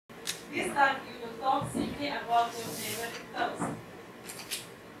This time you will talk simply about your favorite toast.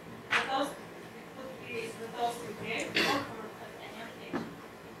 The toast could be the toast you create or serve at any occasion.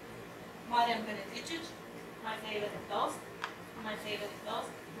 Marjan Benedičič, my favorite toast. My favorite toast,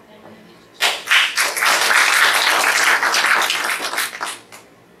 TM Ljubljana.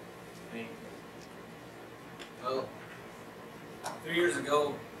 Well, 3 years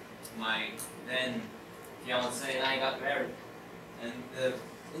ago, my then fiancée and I got married. And the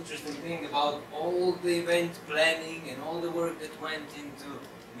interesting thing about all the event planning and all the work that went into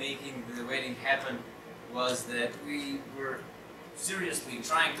making the wedding happen was that we were seriously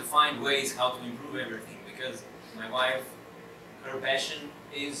trying to find ways how to improve everything, because my wife, her passion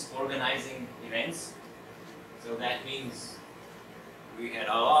is organizing events, so that means we had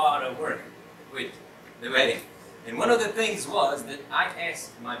a lot of work with the wedding. And one of the things was that I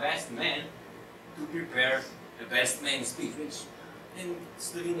asked my best man to prepare a best man speech, which in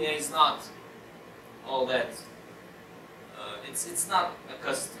Slovenia is not all that, it's not a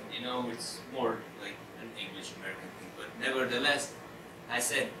custom, you know, it's more like an English-American thing, but nevertheless, I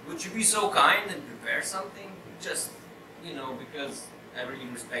said, would you be so kind and prepare something? Just, you know, because I really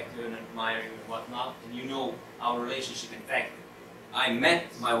respect you and admire you and whatnot, and you know our relationship. In fact, I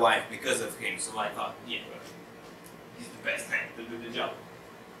met my wife because of him, so I thought, yeah, well, he's the best man to do the job.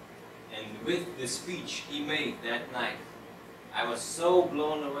 And with the speech he made that night, I was so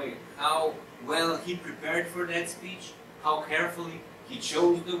blown away how well he prepared for that speech, how carefully he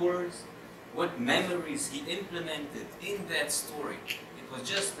chose the words, what memories he implemented in that story. It was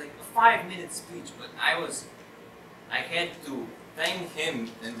just like a 5-minute speech, but I had to thank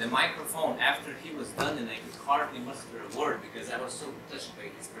him and the microphone after he was done, and I could hardly muster a word because I was so touched by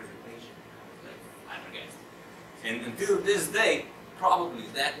his presentation. Like, I forget. And until this day, probably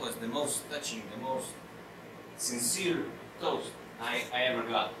that was the most touching, the most sincere toast I ever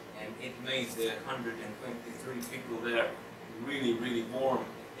got. And it made the 123 people there really, really warm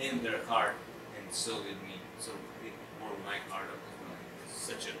in their heart, and so did me. So it warmed my heart up as well. It's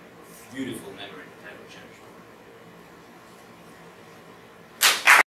such a beautiful memory that I will cherish.